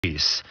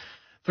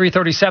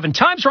3:37.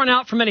 Time's run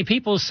out for many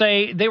people who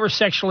say they were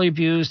sexually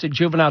abused at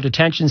juvenile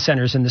detention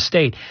centers in the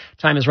state.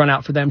 Time has run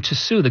out for them to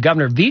sue. The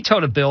governor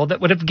vetoed a bill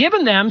that would have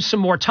given them some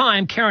more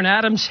time. Karen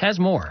Adams has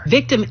more.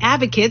 Victim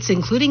advocates,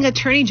 including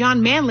attorney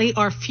John Manley,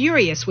 are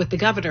furious with the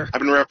governor. I've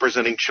been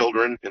representing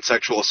children in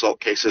sexual assault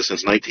cases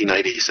since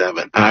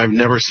 1997, and I've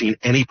never seen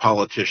any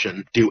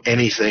politician do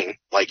anything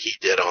like he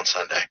did on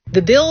Sunday.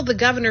 The bill the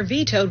governor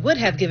vetoed would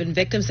have given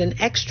victims an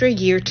extra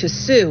year to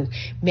sue.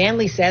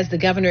 Manley says the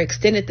governor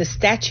extended the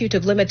statute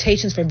of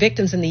limitations for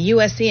victims in the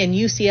USC and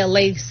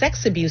UCLA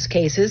sex abuse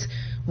cases.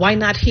 Why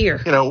not here?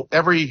 You know,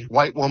 every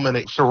white woman,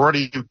 a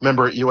sorority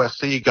member at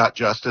USC got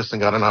justice and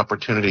got an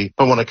opportunity.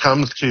 But when it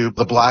comes to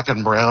the black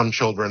and brown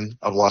children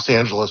of Los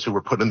Angeles who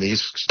were put in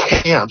these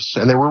camps,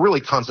 and they were really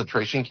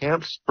concentration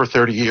camps for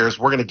 30 years,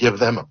 we're going to give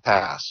them a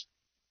pass.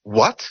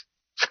 What?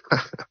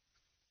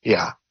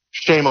 Yeah.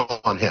 Shame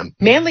on him.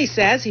 Manley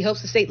says he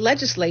hopes the state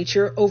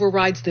legislature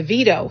overrides the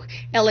veto.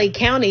 L.A.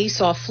 County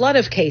saw a flood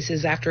of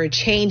cases after a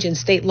change in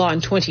state law in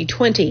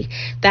 2020.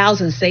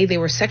 Thousands say they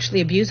were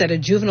sexually abused at a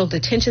juvenile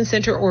detention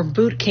center or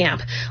boot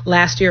camp.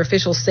 Last year,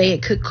 officials say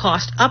it could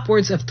cost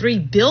upwards of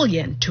 $3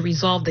 billion to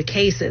resolve the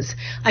cases.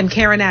 I'm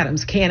Karen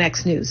Adams,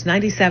 KNX News,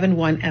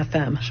 97.1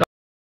 FM.